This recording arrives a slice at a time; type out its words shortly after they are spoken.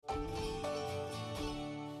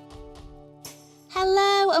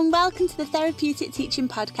Hello and welcome to the Therapeutic Teaching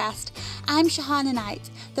Podcast. I'm Shahana Knight,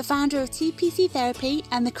 the founder of TPC Therapy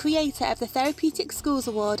and the creator of the Therapeutic Schools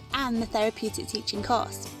Award and the Therapeutic Teaching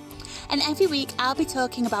course. And every week I'll be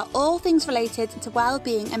talking about all things related to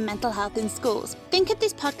well-being and mental health in schools. Think of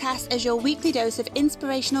this podcast as your weekly dose of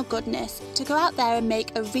inspirational goodness to go out there and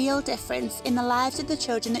make a real difference in the lives of the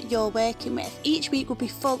children that you're working with. Each week will be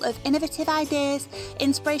full of innovative ideas,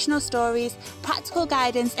 inspirational stories, practical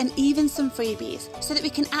guidance and even some freebies so that we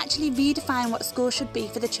can actually redefine what school should be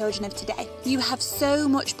for the children of today. You have so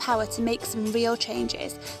much power to make some real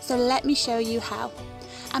changes, so let me show you how.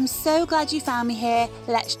 I'm so glad you found me here.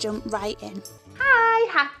 Let's jump right in.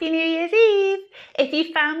 Hi, happy New Year's Eve. If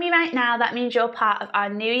you found me right now, that means you're part of our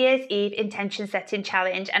New Year's Eve intention setting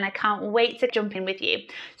challenge and I can't wait to jump in with you.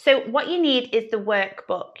 So what you need is the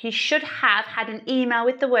workbook. You should have had an email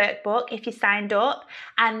with the workbook if you signed up,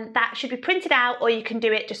 and that should be printed out, or you can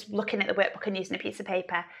do it just looking at the workbook and using a piece of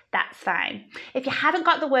paper. That's fine. If you haven't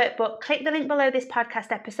got the workbook, click the link below this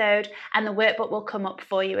podcast episode and the workbook will come up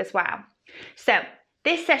for you as well. So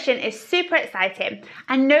this session is super exciting.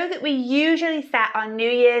 I know that we usually set our New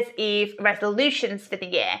Year's Eve resolutions for the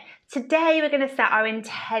year. Today we're going to set our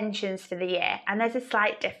intentions for the year, and there's a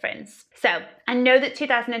slight difference. So I know that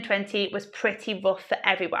 2020 was pretty rough for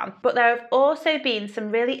everyone, but there have also been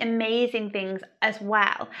some really amazing things as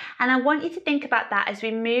well. And I want you to think about that as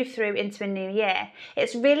we move through into a new year.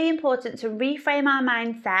 It's really important to reframe our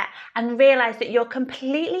mindset and realize that you're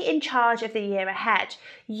completely in charge of the year ahead.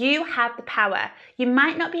 You have the power. You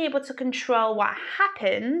might not be able to control what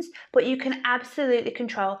happens, but you can absolutely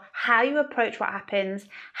control how you approach what happens,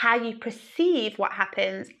 how you perceive what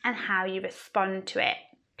happens, and how you respond to it.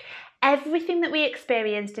 Everything that we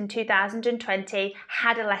experienced in 2020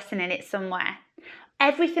 had a lesson in it somewhere.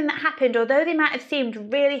 Everything that happened, although they might have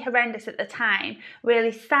seemed really horrendous at the time,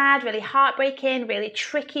 really sad, really heartbreaking, really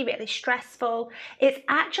tricky, really stressful, it's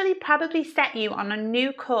actually probably set you on a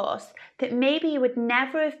new course that maybe you would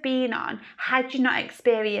never have been on had you not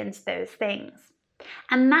experienced those things.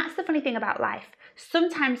 And that's the funny thing about life.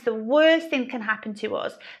 Sometimes the worst thing can happen to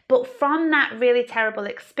us, but from that really terrible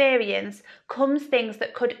experience comes things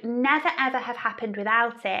that could never ever have happened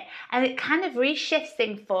without it, and it kind of reshifts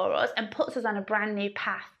things for us and puts us on a brand new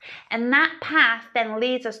path, and that path then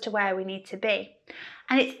leads us to where we need to be.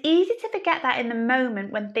 And it's easy to forget that in the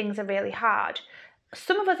moment when things are really hard.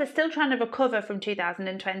 Some of us are still trying to recover from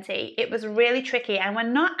 2020. It was really tricky, and we're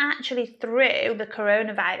not actually through the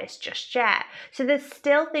coronavirus just yet. So there's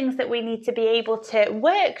still things that we need to be able to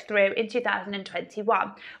work through in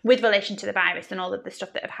 2021 with relation to the virus and all of the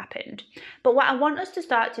stuff that have happened. But what I want us to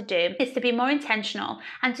start to do is to be more intentional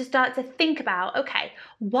and to start to think about, okay,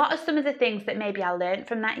 what are some of the things that maybe I learned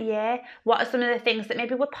from that year? What are some of the things that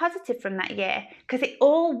maybe were positive from that year? Because it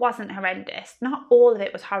all wasn't horrendous. Not all of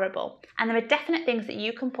it was horrible. And there are definite things that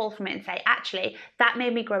you can pull from it and say, actually, that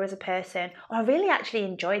made me grow as a person, or I really actually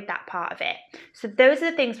enjoyed that part of it. So those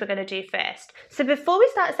are the things we're going to do first. So before we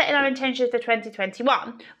start setting our intentions for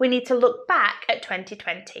 2021, we need to look back at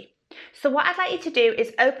 2020. So what I'd like you to do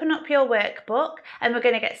is open up your workbook and we're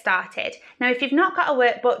going to get started. Now, if you've not got a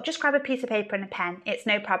workbook, just grab a piece of paper and a pen. It's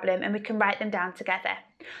no problem, and we can write them down together.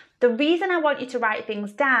 The reason I want you to write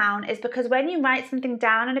things down is because when you write something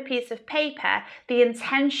down on a piece of paper, the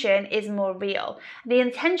intention is more real. The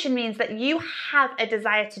intention means that you have a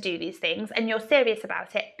desire to do these things and you're serious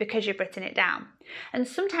about it because you've written it down. And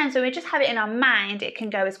sometimes when we just have it in our mind, it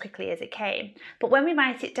can go as quickly as it came. But when we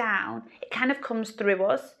write it down, it kind of comes through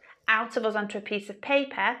us, out of us onto a piece of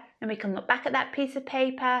paper, and we can look back at that piece of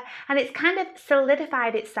paper and it's kind of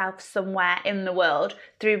solidified itself somewhere in the world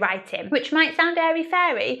through writing, which might sound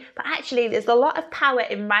airy-fairy, but actually there's a lot of power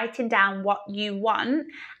in writing down what you want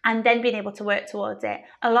and then being able to work towards it,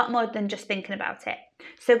 a lot more than just thinking about it.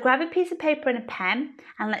 So grab a piece of paper and a pen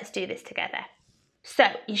and let's do this together. So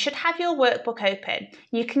you should have your workbook open.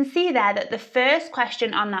 You can see there that the first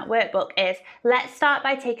question on that workbook is, let's start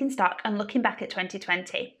by taking stock and looking back at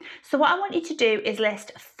 2020. So what I want you to do is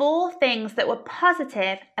list 4 things that were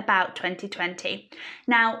positive about 2020.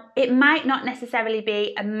 Now, it might not necessarily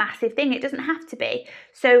be a massive thing. It doesn't have to be.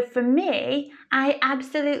 So for me, I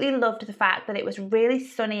absolutely loved the fact that it was really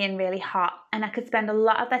sunny and really hot, and I could spend a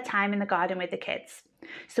lot of that time in the garden with the kids.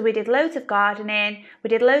 So we did loads of gardening, we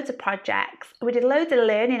did loads of projects, we did loads of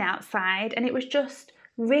learning outside, and it was just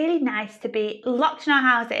really nice to be locked in our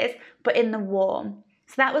houses, but in the warm.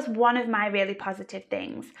 So that was one of my really positive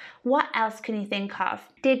things. What else can you think of?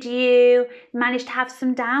 Did you manage to have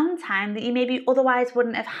some downtime that you maybe otherwise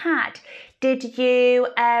wouldn't have had? Did you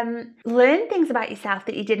learn things about yourself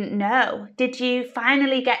that you didn't know? Did you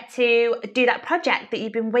finally get to do that project that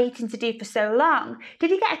you've been waiting to do for so long?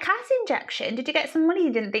 Did you get a cash injection? Did you get some money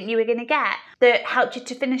you didn't think you were going to get that helped you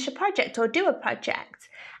to finish a project or do a project?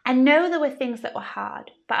 I know there were things that were hard,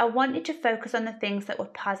 but I want you to focus on the things that were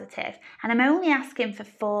positive. And I'm only asking for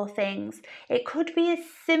 4 things. It could be as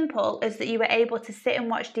simple as that you were able to sit and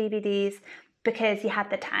watch DVDs because you had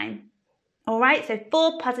the time. All right, so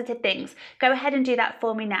 4 positive things. Go ahead and do that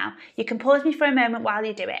for me now. You can pause me for a moment while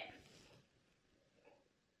you do it.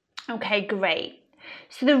 Okay, great.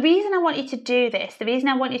 So the reason I want you to do this, the reason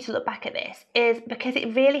I want you to look back at this is because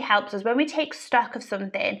it really helps us when we take stock of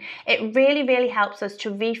something. It really, really helps us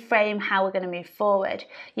to reframe how we're going to move forward.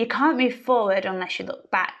 You can't move forward unless you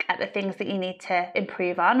look back at the things that you need to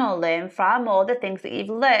improve on or learn from, or the things that you've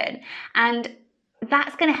learned. And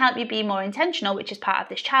that's going to help you be more intentional, which is part of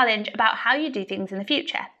this challenge, about how you do things in the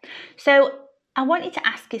future. So I want you to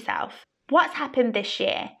ask yourself, what's happened this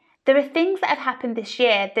year? There are things that have happened this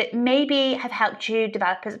year that maybe have helped you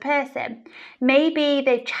develop as a person. Maybe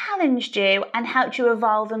they've challenged you and helped you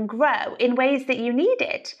evolve and grow in ways that you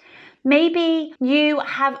needed. Maybe you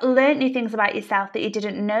have learned new things about yourself that you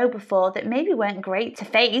didn't know before that maybe weren't great to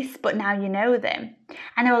face, but now you know them.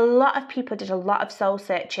 I know a lot of people did a lot of soul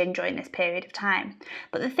searching during this period of time.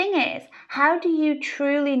 But the thing is, how do you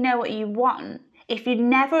truly know what you want if you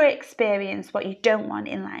never experience what you don't want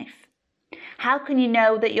in life? How can you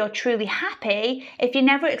know that you're truly happy if you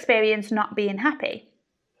never experience not being happy?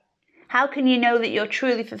 How can you know that you're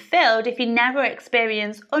truly fulfilled if you never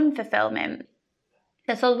experience unfulfillment?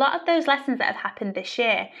 There's a lot of those lessons that have happened this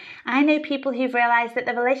year. I know people who've realised that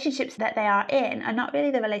the relationships that they are in are not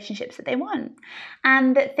really the relationships that they want,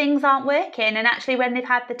 and that things aren't working. And actually, when they've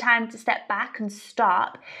had the time to step back and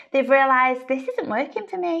stop, they've realised this isn't working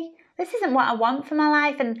for me. This isn't what I want for my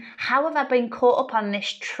life. And how have I been caught up on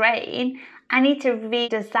this train? I need to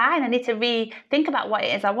redesign. I need to rethink about what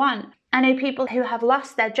it is I want. I know people who have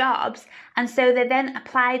lost their jobs, and so they then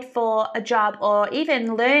applied for a job or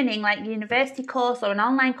even learning like a university course or an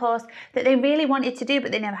online course that they really wanted to do,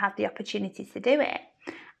 but they never had the opportunities to do it.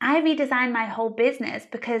 I redesigned my whole business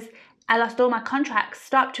because I lost all my contracts,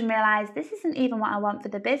 stopped and realised this isn't even what I want for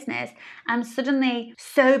the business. I'm suddenly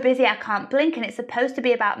so busy I can't blink, and it's supposed to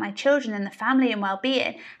be about my children and the family and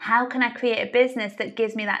well-being. How can I create a business that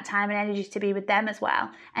gives me that time and energy to be with them as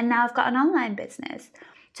well? And now I've got an online business.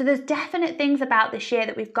 So there's definite things about this year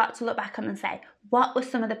that we've got to look back on and say, what were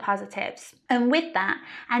some of the positives? And with that,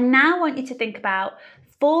 I now want you to think about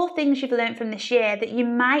 4 things you've learned from this year that you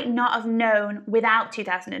might not have known without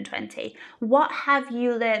 2020. What have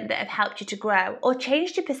you learned that have helped you to grow or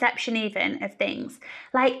changed your perception even of things?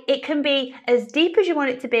 Like, it can be as deep as you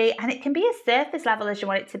want it to be, and it can be as surface level as you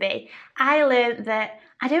want it to be. I learned that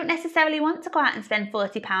I don't necessarily want to go out and spend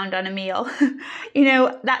 £40 on a meal. You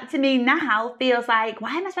know, that to me now feels like,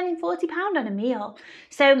 why am I spending £40 on a meal?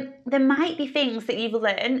 So there might be things that you've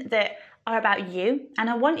learned that are about you, and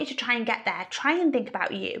I want you to try and get there. Try and think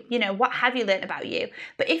about you. You know, what have you learned about you?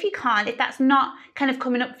 But if you can't, if that's not kind of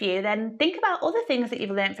coming up for you, then think about other things that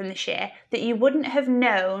you've learned from this year that you wouldn't have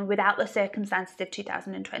known without the circumstances of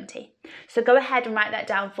 2020. So go ahead and write that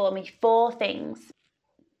down for me. 4 things.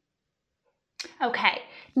 Okay,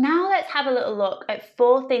 now let's have a little look at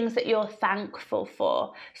 4 things that you're thankful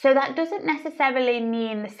for. So that doesn't necessarily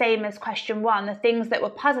mean the same as question 1, the things that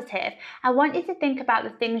were positive. I want you to think about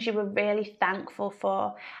the things you were really thankful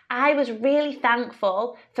for. I was really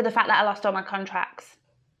thankful for the fact that I lost all my contracts.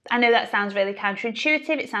 I know that sounds really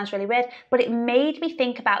counterintuitive, it sounds really weird, but it made me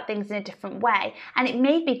think about things in a different way, and it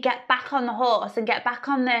made me get back on the horse and get back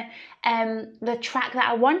on the track that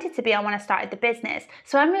I wanted to be on when I started the business.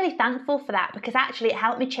 So I'm really thankful for that, because actually it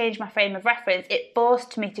helped me change my frame of reference. It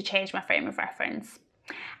forced me to change my frame of reference.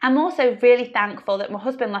 I'm also really thankful that my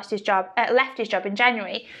husband left his job in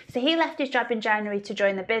January. So he left his job in January to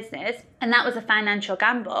join the business, and that was a financial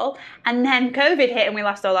gamble. And then COVID hit and we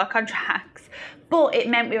lost all our contracts. But it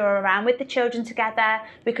meant we were around with the children together.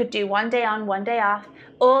 We could do one day on, one day off.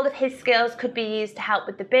 All of his skills could be used to help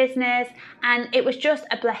with the business, and it was just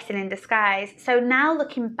a blessing in disguise. So now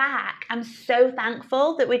looking back, I'm so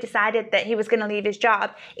thankful that we decided that he was going to leave his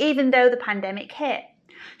job, even though the pandemic hit.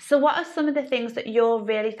 So what are some of the things that you're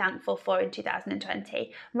really thankful for in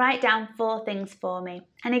 2020? Write down 4 things for me.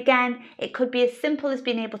 And again, it could be as simple as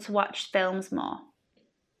being able to watch films more.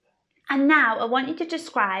 And now I want you to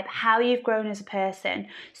describe how you've grown as a person.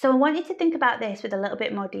 So I want you to think about this with a little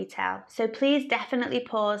bit more detail. So please definitely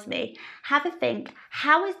pause me. Have a think.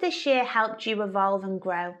 How has this year helped you evolve and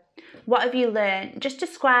grow? What have you learned? Just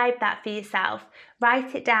describe that for yourself.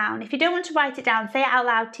 Write it down. If you don't want to write it down, say it out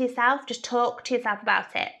loud to yourself. Just talk to yourself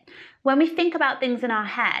about it. When we think about things in our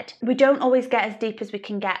head, we don't always get as deep as we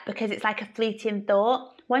can get because it's like a fleeting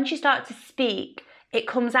thought. Once you start to speak, it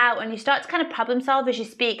comes out and you start to kind of problem solve as you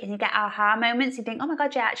speak, and you get aha moments. You think, oh my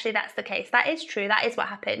God, yeah, actually that's the case. That is true. That is what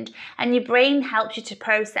happened. And your brain helps you to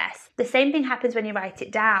process. The same thing happens when you write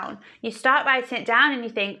it down. You start writing it down and you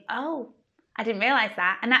think, oh, I didn't realise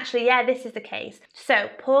that. And actually, yeah, this is the case. So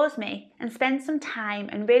pause me and spend some time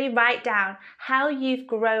and really write down how you've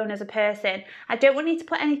grown as a person. I don't want you to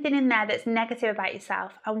put anything in there that's negative about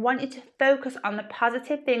yourself. I want you to focus on the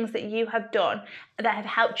positive things that you have done that have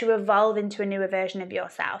helped you evolve into a newer version of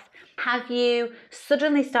yourself. Have you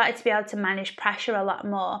suddenly started to be able to manage pressure a lot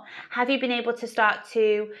more? Have you been able to start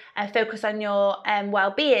to focus on your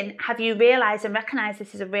well-being? Have you realised and recognised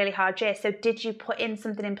this is a really hard year? So did you put in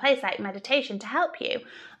something in place like meditation to help you?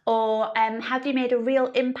 Or have you made a real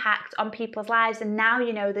impact on people's lives and now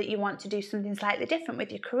you know that you want to do something slightly different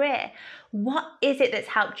with your career? What is it that's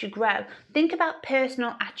helped you grow? Think about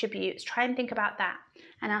personal attributes. Try and think about that.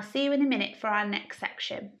 And I'll see you in a minute for our next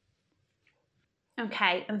section.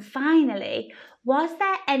 Okay, and finally, was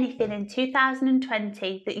there anything in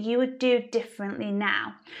 2020 that you would do differently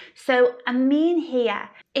now? So I mean here,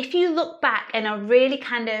 if you look back and are really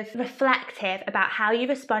kind of reflective about how you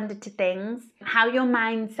responded to things, how your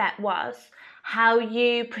mindset was, how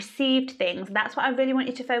you perceived things, that's what I really want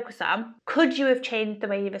you to focus on. Could you have changed the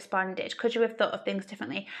way you responded? Could you have thought of things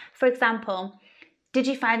differently? For example, did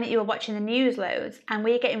you find that you were watching the news loads and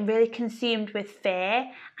were you getting really consumed with fear?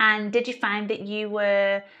 And did you find that you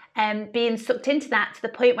were being sucked into that to the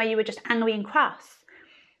point where you were just angry and cross?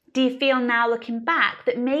 Do you feel now looking back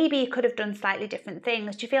that maybe you could have done slightly different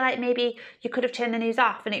things? Do you feel like maybe you could have turned the news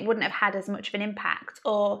off and it wouldn't have had as much of an impact?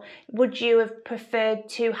 Or would you have preferred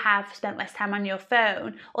to have spent less time on your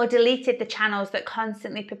phone or deleted the channels that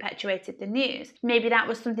constantly perpetuated the news? Maybe that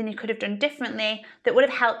was something you could have done differently that would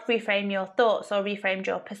have helped reframe your thoughts or reframed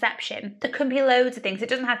your perception. There can be loads of things. It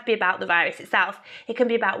doesn't have to be about the virus itself. It can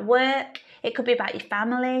be about work. It could be about your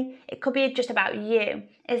family. It could be just about you.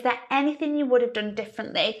 Is there anything you would have done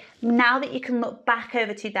differently now that you can look back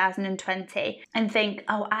over 2020 and think,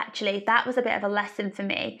 oh, actually, that was a bit of a lesson for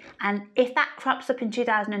me. And if that crops up in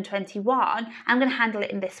 2021, I'm going to handle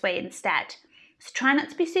it in this way instead. So try not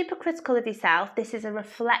to be super critical of yourself. This is a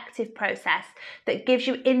reflective process that gives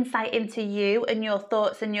you insight into you and your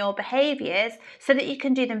thoughts and your behaviours so that you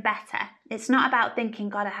can do them better. It's not about thinking,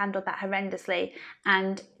 God, I handled that horrendously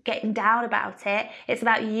and getting down about it. It's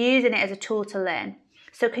about using it as a tool to learn.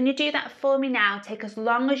 So can you do that for me now? Take as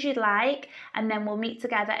long as you'd like, and then we'll meet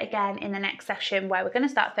together again in the next session where we're going to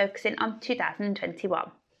start focusing on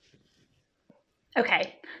 2021.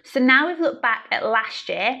 Okay, so now we've looked back at last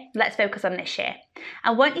year, let's focus on this year.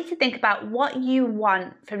 I want you to think about what you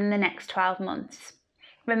want from the next 12 months.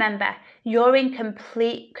 Remember, you're in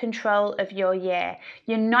complete control of your year.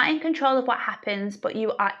 You're not in control of what happens, but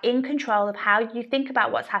you are in control of how you think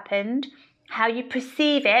about what's happened, how you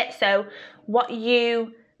perceive it, so what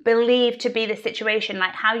you believe to be the situation,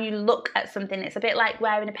 like how you look at something. It's a bit like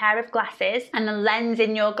wearing a pair of glasses and the lens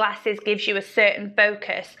in your glasses gives you a certain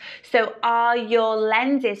focus. So are your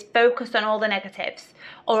lenses focused on all the negatives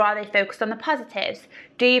or are they focused on the positives?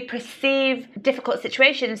 Do you perceive difficult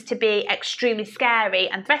situations to be extremely scary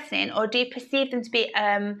and threatening, or do you perceive them to be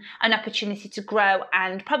an opportunity to grow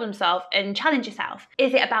and problem solve and challenge yourself?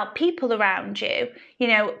 Is it about people around you? You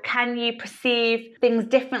know, can you perceive things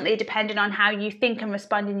differently depending on how you think and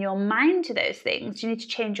respond in your mind to those things? You need to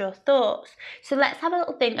change your thoughts. So let's have a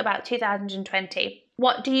little think about 2020.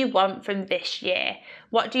 What do you want from this year?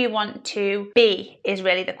 What do you want to be is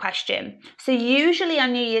really the question. So usually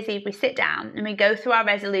on New Year's Eve, we sit down and we go through our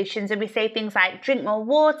resolutions and we say things like drink more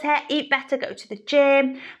water, eat better, go to the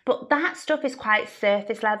gym. But that stuff is quite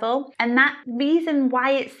surface level. And that reason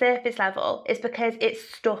why it's surface level is because it's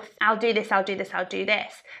stuff. I'll do this, I'll do this, I'll do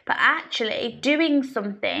this. But actually doing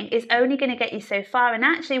something is only going to get you so far. And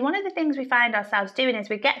actually one of the things we find ourselves doing is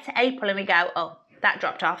we get to April and we go, oh, that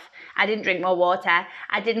dropped off. I didn't drink more water.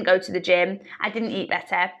 I didn't go to the gym. I didn't eat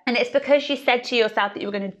better. And it's because you said to yourself that you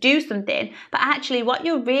were going to do something, but actually what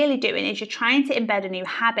you're really doing is you're trying to embed a new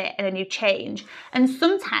habit and a new change. And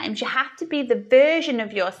sometimes you have to be the version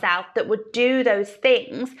of yourself that would do those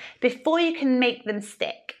things before you can make them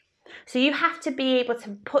stick. So you have to be able to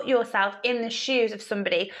put yourself in the shoes of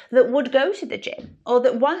somebody that would go to the gym or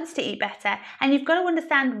that wants to eat better. And you've got to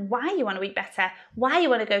understand why you want to eat better, why you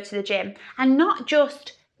want to go to the gym, and not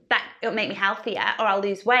just that it'll make me healthier or I'll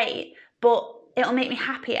lose weight, but it'll make me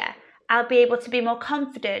happier. I'll be able to be more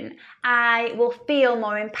confident. I will feel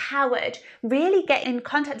more empowered. Really get in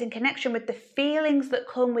contact and connection with the feelings that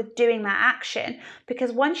come with doing that action.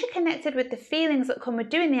 Because once you're connected with the feelings that come with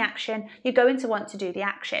doing the action, you're going to want to do the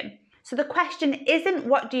action. So the question isn't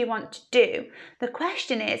what do you want to do? The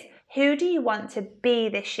question is, who do you want to be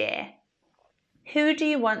this year? Who do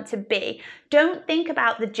you want to be? Don't think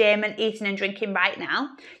about the gym and eating and drinking right now.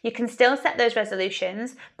 You can still set those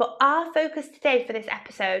resolutions, but our focus today for this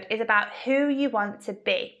episode is about who you want to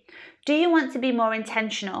be. Do you want to be more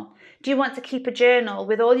intentional? Do you want to keep a journal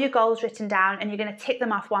with all your goals written down and you're going to tick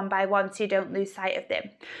them off one by one so you don't lose sight of them?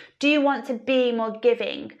 Do you want to be more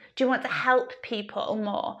giving? Do you want to help people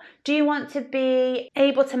more? Do you want to be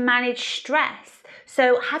able to manage stress?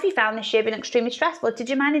 So have you found this year been extremely stressful? Did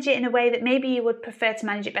you manage it in a way that maybe you would prefer to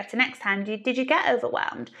manage it better next time? Did you get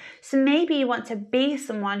overwhelmed? So maybe you want to be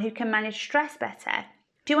someone who can manage stress better.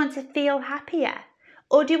 Do you want to feel happier?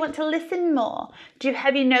 Or do you want to listen more?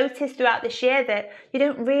 Have you noticed throughout this year that you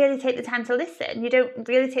don't really take the time to listen? You don't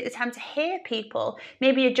really take the time to hear people.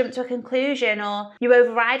 Maybe you jump to a conclusion or you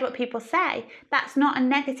override what people say. That's not a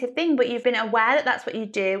negative thing, but you've been aware that that's what you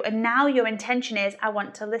do. And now your intention is, I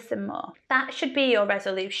want to listen more. That should be your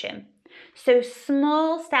resolution. So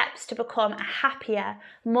small steps to become a happier,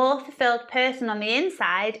 more fulfilled person on the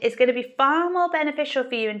inside is going to be far more beneficial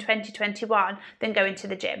for you in 2021 than going to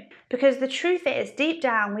the gym. Because the truth is, deep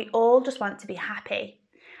down, we all just want to be happy.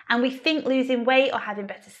 And we think losing weight or having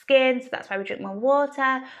better skin, so that's why we drink more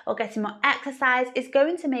water, or getting more exercise is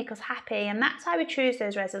going to make us happy. And that's why we choose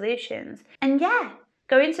those resolutions. And yeah,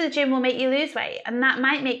 going to the gym will make you lose weight and that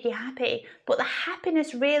might make you happy, but the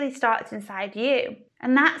happiness really starts inside you.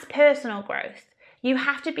 And that's personal growth. You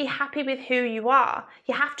have to be happy with who you are.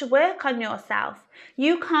 You have to work on yourself.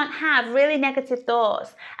 You can't have really negative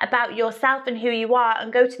thoughts about yourself and who you are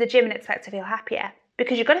and go to the gym and expect to feel happier,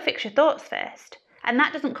 because you've got to fix your thoughts first. And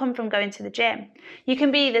that doesn't come from going to the gym. You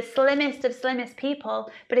can be the slimmest of slimmest people,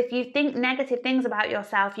 but if you think negative things about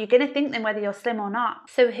yourself, you're going to think them whether you're slim or not.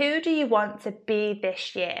 So who do you want to be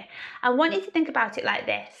this year? I want you to think about it like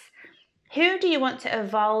this. Who do you want to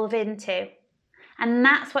evolve into? And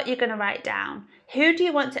that's what you're going to write down. Who do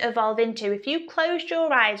you want to evolve into? If you closed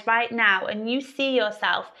your eyes right now and you see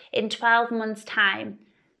yourself in 12 months' time,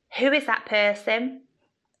 who is that person?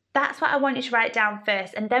 That's what I want you to write down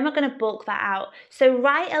first, and then we're going to bulk that out. So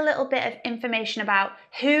write a little bit of information about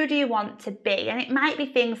who do you want to be, and it might be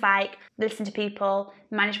things like listen to people,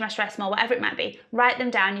 manage my stress more, whatever it might be. Write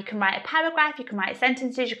them down. You can write a paragraph, you can write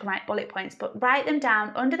sentences, you can write bullet points, but write them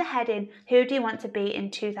down under the heading, who do you want to be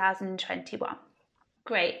in 2021?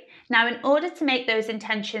 Great. Now, in order to make those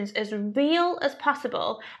intentions as real as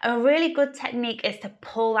possible, a really good technique is to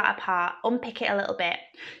pull that apart, unpick it a little bit.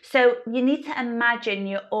 So you need to imagine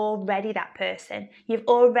you're already that person. You've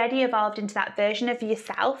already evolved into that version of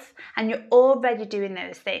yourself and you're already doing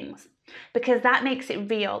those things, because that makes it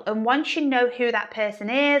real. And once you know who that person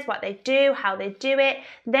is, what they do, how they do it,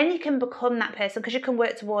 then you can become that person because you can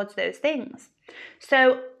work towards those things.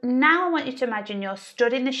 So now I want you to imagine you're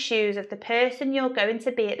stood in the shoes of the person you're going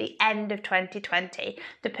to be at the end of 2020,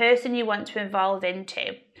 the person you want to evolve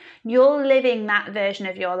into. You're living that version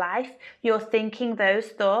of your life, you're thinking those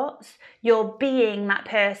thoughts, you're being that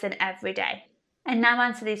person every day. And now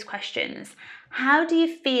answer these questions. How do you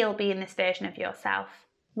feel being this version of yourself?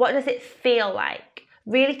 What does it feel like?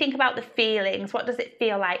 Really think about the feelings. What does it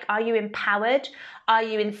feel like? Are you empowered? Are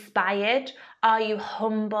you inspired? Are you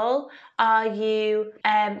humble? Are you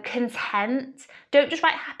content? Don't just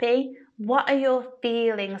write happy. What are your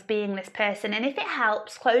feelings being this person? And if it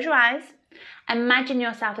helps, close your eyes. Imagine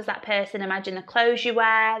yourself as that person. Imagine the clothes you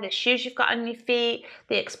wear, the shoes you've got on your feet,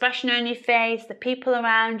 the expression on your face, the people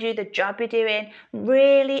around you, the job you're doing.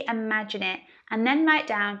 Really imagine it. And then write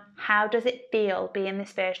down, how does it feel being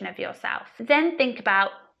this version of yourself? Then think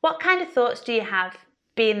about, what kind of thoughts do you have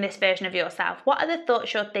being this version of yourself? What are the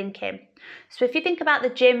thoughts you're thinking? So if you think about the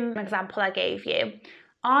gym example I gave you,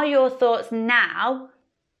 are your thoughts now,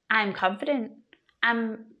 I'm confident,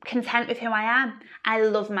 I'm content with who I am, I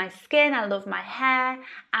love my skin, I love my hair,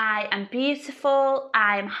 I am beautiful,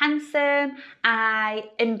 I am handsome, I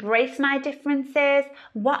embrace my differences?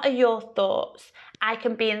 What are your thoughts? I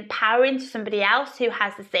can be empowering to somebody else who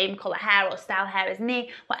has the same colour hair or style hair as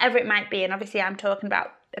me, whatever it might be. And obviously I'm talking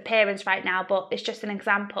about appearance right now, but it's just an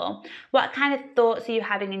example. What kind of thoughts are you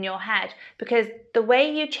having in your head? Because the way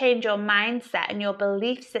you change your mindset and your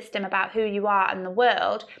belief system about who you are and the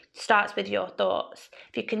world starts with your thoughts.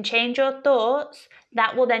 If you can change your thoughts,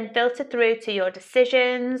 that will then filter through to your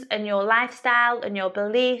decisions and your lifestyle and your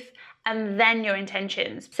belief and then your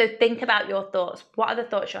intentions. So think about your thoughts. What are the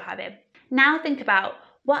thoughts you're having? Now think about,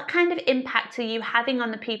 what kind of impact are you having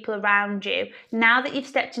on the people around you now that you've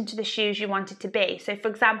stepped into the shoes you wanted to be? So for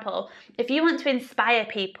example, if you want to inspire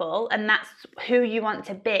people and that's who you want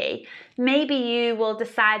to be, maybe you will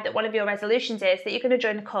decide that one of your resolutions is that you're going to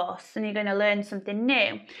join a course and you're going to learn something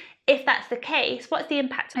new. If that's the case, what's the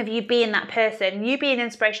impact of you being that person, you being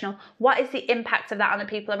inspirational? What is the impact of that on the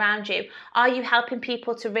people around you? Are you helping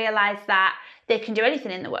people to realize that they can do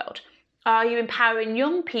anything in the world? Are you empowering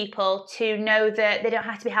young people to know that they don't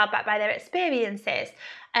have to be held back by their experiences?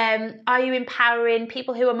 Are you empowering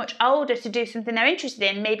people who are much older to do something they're interested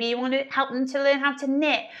in? Maybe you want to help them to learn how to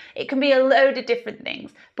knit. It can be a load of different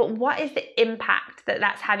things. But what is the impact that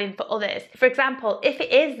that's having for others? For example, if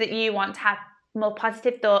it is that you want to have more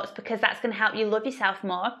positive thoughts because that's going to help you love yourself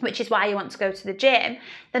more, which is why you want to go to the gym,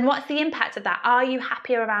 then what's the impact of that? Are you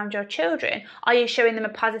happier around your children? Are you showing them a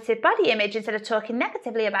positive body image instead of talking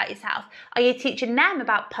negatively about yourself? Are you teaching them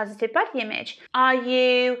about positive body image? Are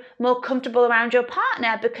you more comfortable around your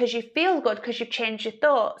partner because you feel good because you've changed your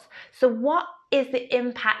thoughts? So what is the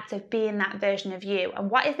impact of being that version of you, and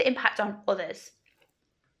what is the impact on others?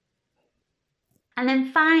 And then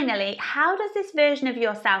finally, how does this version of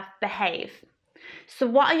yourself behave? So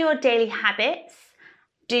what are your daily habits?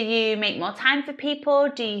 Do you make more time for people?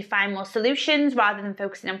 Do you find more solutions rather than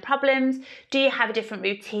focusing on problems? Do you have a different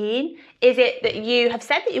routine? Is it that you have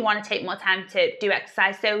said that you want to take more time to do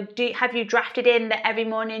exercise? So have you drafted in that every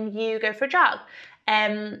morning you go for a jog?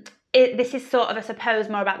 This is sort of, I suppose,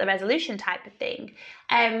 more about the resolution type of thing.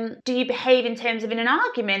 Do you behave in terms of in an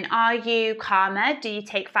argument? Are you calmer? Do you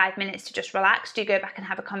take 5 minutes to just relax? Do you go back and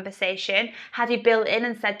have a conversation? Have you built in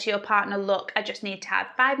and said to your partner, look, I just need to have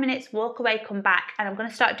 5 minutes, walk away, come back, and I'm going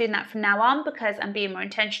to start doing that from now on because I'm being more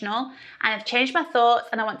intentional and I've changed my thoughts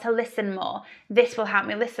and I want to listen more. This will help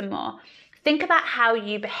me listen more. Think about how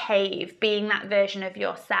you behave being that version of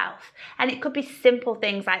yourself. And it could be simple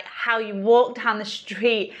things like how you walk down the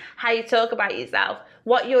street, how you talk about yourself,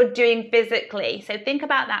 what you're doing physically. So think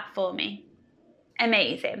about that for me.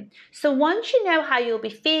 Amazing. So once you know how you'll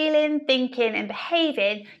be feeling, thinking and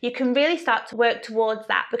behaving, you can really start to work towards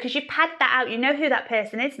that because you've padded that out. You know who that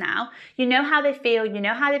person is now. You know how they feel, you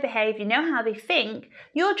know how they behave, you know how they think.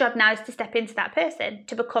 Your job now is to step into that person,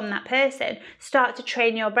 to become that person. Start to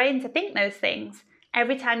train your brain to think those things.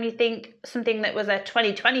 Every time you think something that was a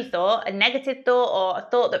 2020 thought, a negative thought, or a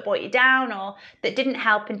thought that brought you down or that didn't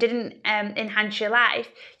help and didn't enhance your life,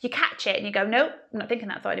 you catch it and you go, nope, I'm not thinking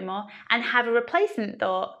that thought anymore, and have a replacement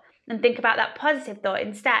thought and think about that positive thought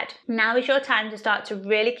instead. Now is your time to start to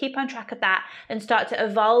really keep on track of that and start to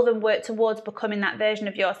evolve and work towards becoming that version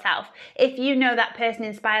of yourself. If you know that person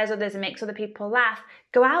inspires others and makes other people laugh,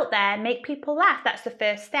 go out there, make people laugh. That's the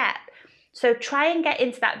first step. So try and get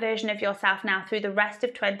into that version of yourself now through the rest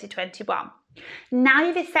of 2021. Now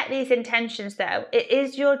you've set these intentions though, it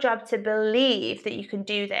is your job to believe that you can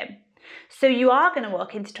do them. So you are going to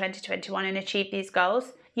walk into 2021 and achieve these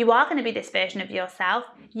goals. You are going to be this version of yourself.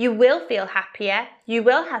 You will feel happier. You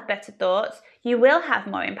will have better thoughts. You will have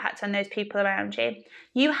more impact on those people around you.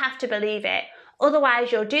 You have to believe it.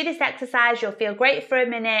 Otherwise, you'll do this exercise, you'll feel great for a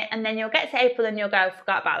minute, and then you'll get to April and you'll go,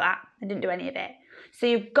 forgot about that. I didn't do any of it. So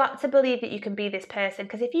you've got to believe that you can be this person,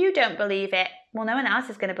 because if you don't believe it, well, no one else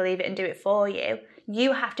is going to believe it and do it for you.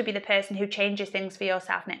 You have to be the person who changes things for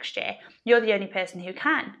yourself next year. You're the only person who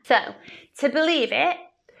can. So to believe it,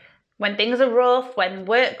 when things are rough, when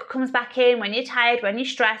work comes back in, when you're tired, when you're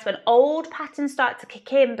stressed, when old patterns start to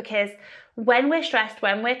kick in, because when we're stressed,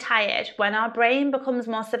 when we're tired, when our brain becomes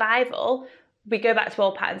more survival, we go back to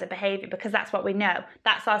old patterns of behaviour because that's what we know.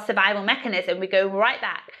 That's our survival mechanism. We go right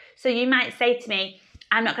back. So you might say to me,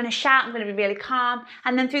 I'm not going to shout, I'm going to be really calm.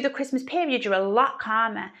 And then through the Christmas period, you're a lot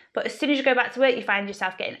calmer. But as soon as you go back to work, you find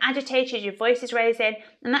yourself getting agitated, your voice is raising,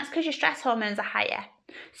 and that's because your stress hormones are higher.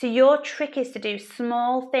 So your trick is to do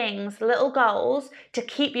small things, little goals to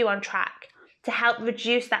keep you on track, to help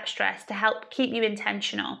reduce that stress, to help keep you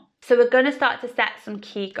intentional. So we're going to start to set some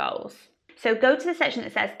key goals. So go to the section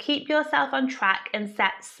that says keep yourself on track and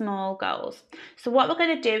set small goals. So what we're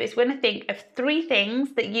going to do is we're going to think of 3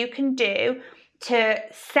 things that you can do to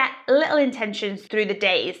set little intentions through the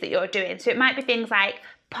days that you're doing. So it might be things like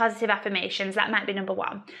positive affirmations. That might be number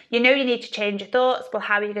 1. You know you need to change your thoughts. Well,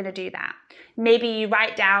 how are you going to do that? Maybe you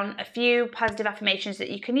write down a few positive affirmations that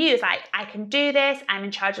you can use, like, I can do this, I'm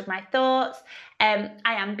in charge of my thoughts, I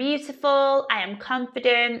am beautiful, I am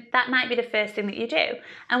confident. That might be the first thing that you do.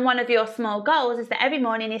 And one of your small goals is that every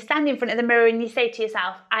morning you stand in front of the mirror and you say to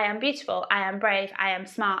yourself, I am beautiful, I am brave, I am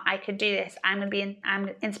smart, I can do this, I'm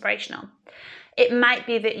inspirational. It might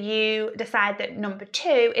be that you decide that number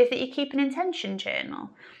 2 is that you keep an intention journal.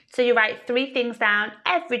 So you write 3 things down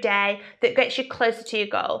every day that gets you closer to your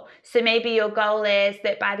goal. So maybe your goal is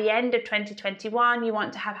that by the end of 2021, you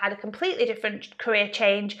want to have had a completely different career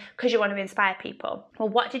change because you want to inspire people. Well,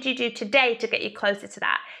 what did you do today to get you closer to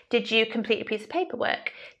that? Did you complete a piece of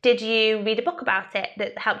paperwork? Did you read a book about it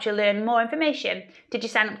that helped you learn more information? Did you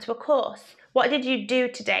sign up to a course? What did you do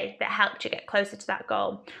today that helped you get closer to that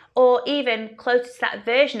goal? Or even closer to that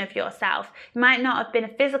version of yourself? It might not have been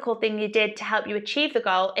a physical thing you did to help you achieve the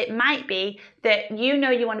goal. It might be that you know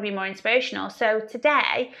you want to be more inspirational. So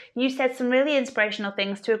today, you said some really inspirational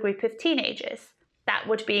things to a group of teenagers. That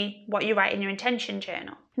would be what you write in your intention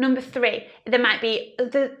journal. Number 3,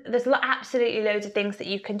 there's absolutely loads of things that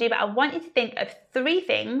you can do, but I want you to think of 3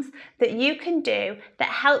 things that you can do that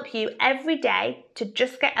help you every day to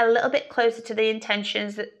just get a little bit closer to the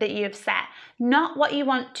intentions that you have set. Not what you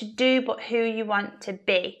want to do, but who you want to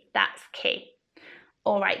be. That's key.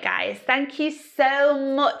 All right, guys, thank you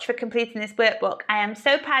so much for completing this workbook. I am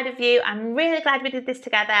so proud of you. I'm really glad we did this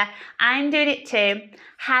together. I'm doing it too.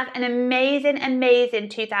 Have an amazing, amazing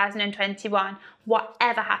 2021,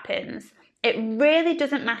 whatever happens. It really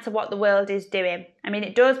doesn't matter what the world is doing. I mean,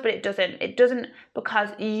 it does, but it doesn't. It doesn't because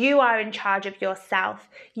you are in charge of yourself.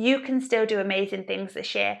 You can still do amazing things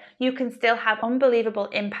this year. You can still have unbelievable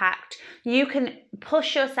impact. You can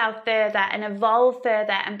push yourself further and evolve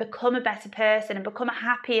further and become a better person and become a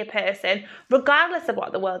happier person, regardless of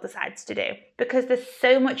what the world decides to do, because there's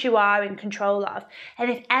so much you are in control of.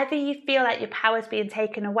 And if ever you feel like your power's being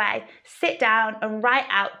taken away, sit down and write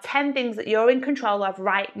out 10 things that you're in control of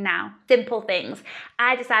right now. Simple things.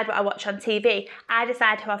 I decide what I watch on TV. I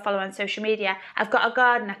decide who I follow on social media. I've got a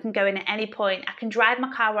garden I can go in at any point. I can drive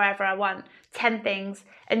my car wherever I want. 10 things.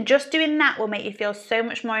 And just doing that will make you feel so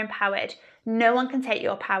much more empowered. No one can take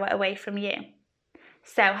your power away from you.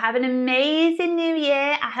 So have an amazing new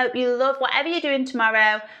year. I hope you love whatever you're doing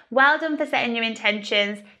tomorrow. Well done for setting your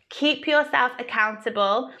intentions. Keep yourself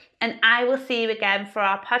accountable. And I will see you again for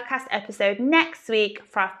our podcast episode next week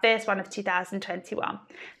for our first one of 2021.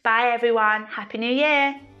 Bye everyone. Happy New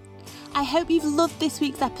Year. I hope you've loved this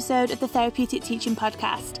week's episode of the Therapeutic Teaching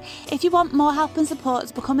Podcast. If you want more help and support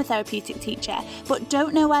to become a therapeutic teacher, but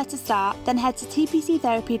don't know where to start, then head to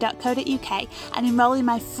tpctherapy.co.uk and enrol in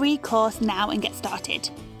my free course now and get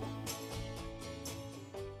started.